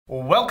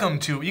Welcome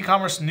to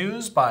e-commerce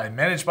news by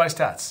Managed by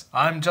Stats.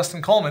 I'm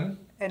Justin Coleman.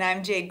 And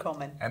I'm Jade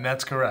Coleman. And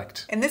that's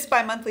correct. In this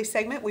bi-monthly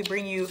segment, we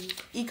bring you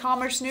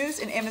e-commerce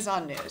news and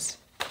Amazon news.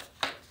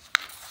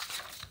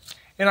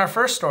 In our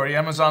first story,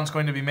 Amazon's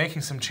going to be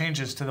making some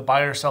changes to the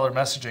buyer-seller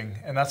messaging,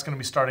 and that's going to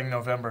be starting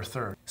November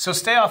 3rd. So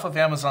stay off of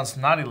Amazon's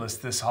naughty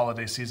list this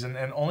holiday season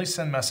and only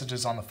send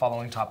messages on the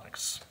following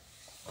topics.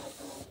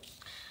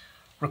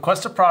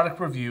 Request a product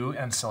review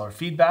and seller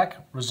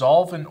feedback,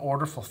 resolve an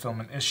order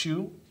fulfillment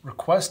issue,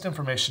 request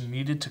information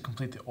needed to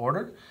complete the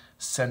order,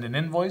 send an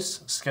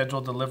invoice,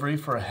 schedule delivery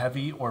for a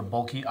heavy or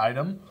bulky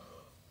item,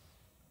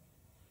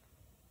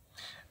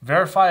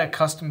 verify a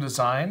custom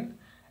design,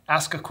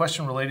 ask a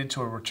question related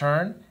to a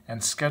return,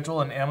 and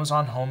schedule an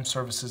Amazon Home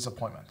Services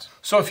appointment.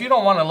 So if you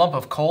don't want a lump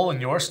of coal in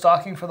your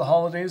stocking for the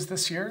holidays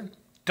this year,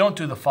 don't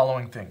do the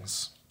following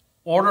things.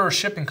 Order or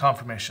shipping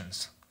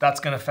confirmations. That's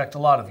going to affect a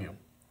lot of you.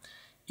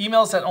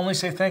 Emails that only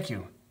say thank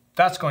you.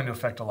 That's going to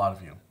affect a lot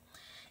of you.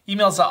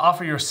 Emails that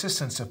offer your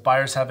assistance if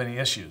buyers have any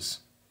issues.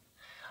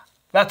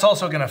 That's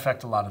also going to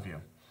affect a lot of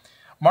you.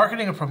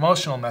 Marketing and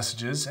promotional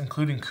messages,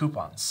 including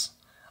coupons.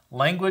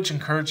 Language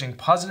encouraging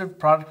positive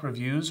product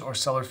reviews or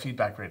seller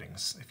feedback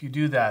ratings. If you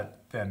do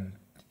that, then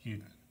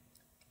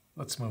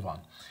let's move on.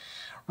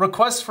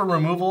 Requests for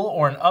removal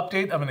or an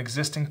update of an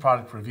existing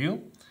product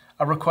review.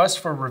 A request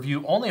for a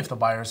review only if the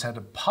buyers had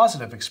a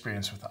positive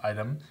experience with the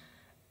item.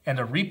 And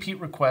a repeat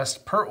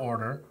request per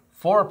order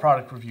for a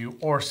product review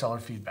or seller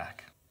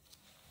feedback.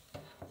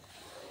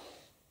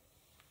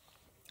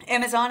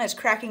 Amazon is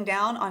cracking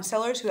down on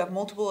sellers who have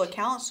multiple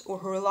accounts or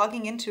who are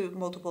logging into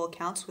multiple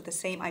accounts with the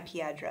same IP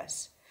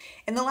address.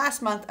 In the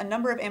last month, a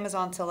number of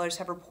Amazon sellers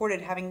have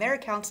reported having their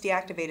accounts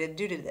deactivated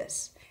due to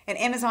this, and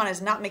Amazon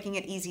is not making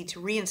it easy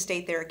to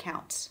reinstate their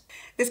accounts.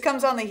 This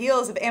comes on the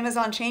heels of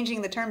Amazon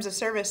changing the terms of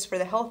service for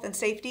the health and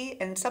safety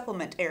and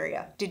supplement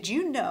area. Did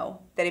you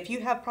know that if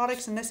you have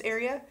products in this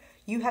area,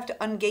 you have to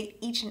ungate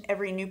each and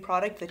every new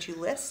product that you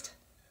list?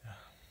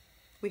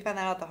 We found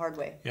that out the hard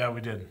way. Yeah, we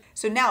did.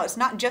 So now it's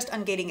not just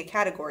ungating a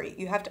category.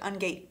 You have to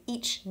ungate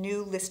each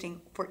new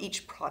listing for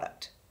each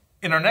product.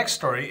 In our next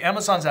story,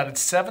 Amazon's added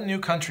 7 new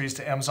countries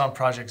to Amazon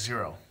Project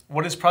Zero.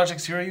 What is Project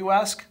Zero, you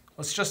ask?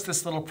 Well, it's just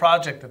this little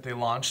project that they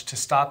launched to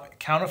stop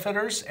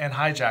counterfeiters and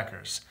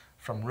hijackers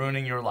from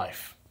ruining your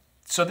life.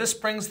 So this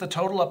brings the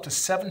total up to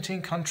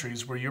 17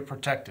 countries where you're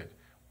protected,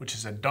 which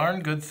is a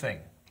darn good thing.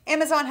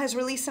 Amazon has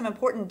released some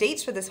important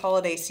dates for this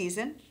holiday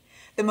season,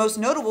 the most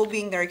notable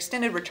being their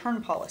extended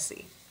return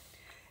policy.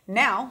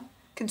 Now,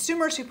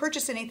 consumers who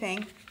purchase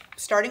anything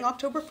starting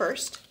October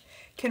 1st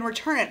can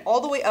return it all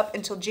the way up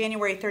until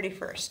January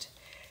 31st.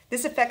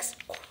 This affects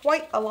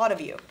quite a lot of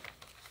you.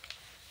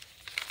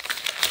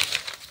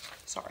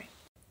 Sorry.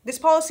 This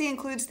policy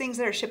includes things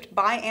that are shipped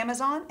by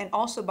Amazon and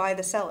also by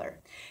the seller.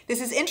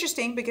 This is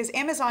interesting because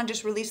Amazon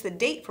just released the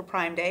date for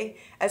Prime Day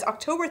as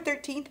October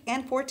 13th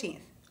and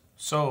 14th.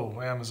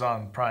 So,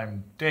 Amazon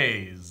Prime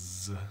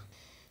Days.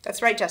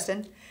 That's right,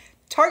 Justin.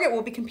 Target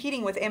will be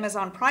competing with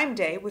Amazon Prime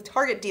Day with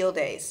Target Deal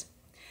Days.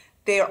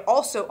 They are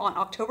also on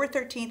October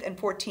 13th and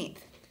 14th.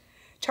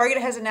 Target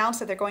has announced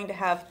that they're going to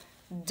have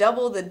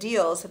double the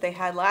deals that they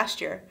had last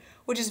year,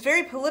 which is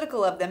very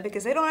political of them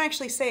because they don't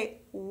actually say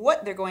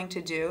what they're going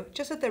to do,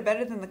 just that they're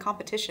better than the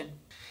competition.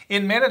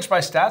 In Managed by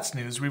Stats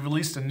news, we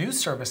released a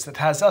news service that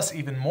has us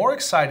even more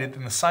excited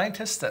than the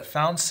scientists that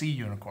found sea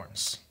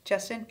unicorns.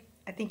 Justin,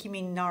 I think you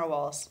mean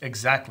narwhals.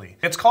 Exactly.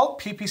 It's called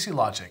PPC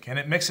Logic, and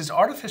it mixes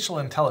artificial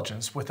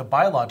intelligence with a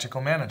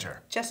biological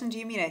manager. Justin, do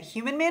you mean a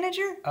human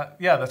manager?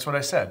 Yeah, that's what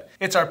I said.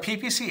 It's our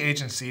PPC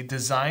agency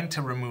designed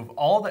to remove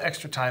all the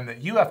extra time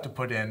that you have to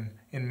put in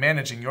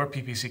managing your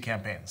PPC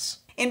campaigns.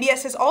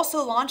 MBS has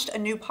also launched a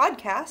new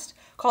podcast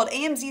called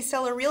AMZ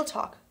Seller Real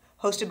Talk,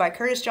 hosted by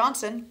Curtis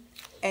Johnson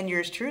and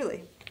yours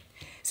truly.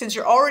 Since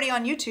you're already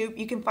on YouTube,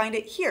 you can find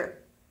it here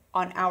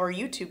on our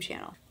YouTube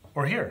channel.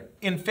 Or here.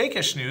 In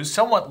fake-ish news,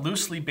 somewhat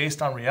loosely based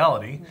on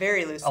reality,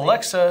 very loosely,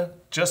 Alexa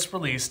just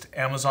released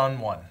Amazon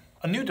One,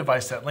 a new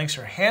device that links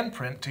your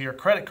handprint to your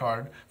credit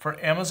card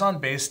for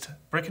Amazon-based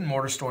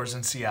brick-and-mortar stores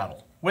in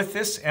Seattle. With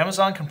this,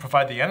 Amazon can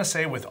provide the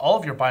NSA with all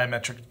of your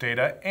biometric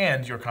data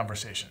and your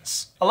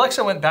conversations.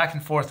 Alexa went back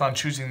and forth on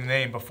choosing the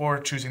name before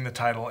choosing the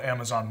title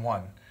Amazon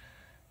One.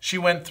 She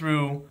went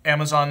through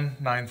Amazon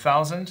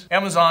 9000,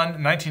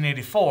 Amazon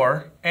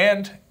 1984,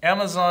 and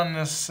Amazon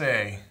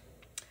NSA.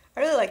 I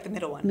really like the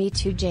middle one. Me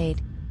too,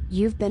 Jade.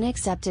 You've been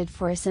accepted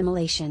for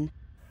assimilation.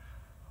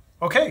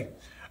 Okay.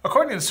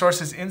 According to the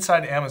sources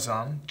inside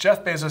Amazon,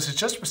 Jeff Bezos has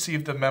just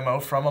received the memo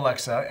from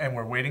Alexa and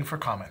we're waiting for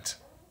comment.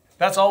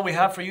 That's all we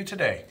have for you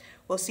today.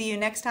 We'll see you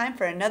next time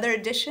for another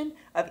edition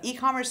of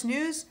e-commerce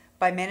news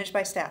by Managed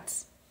by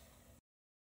Stats.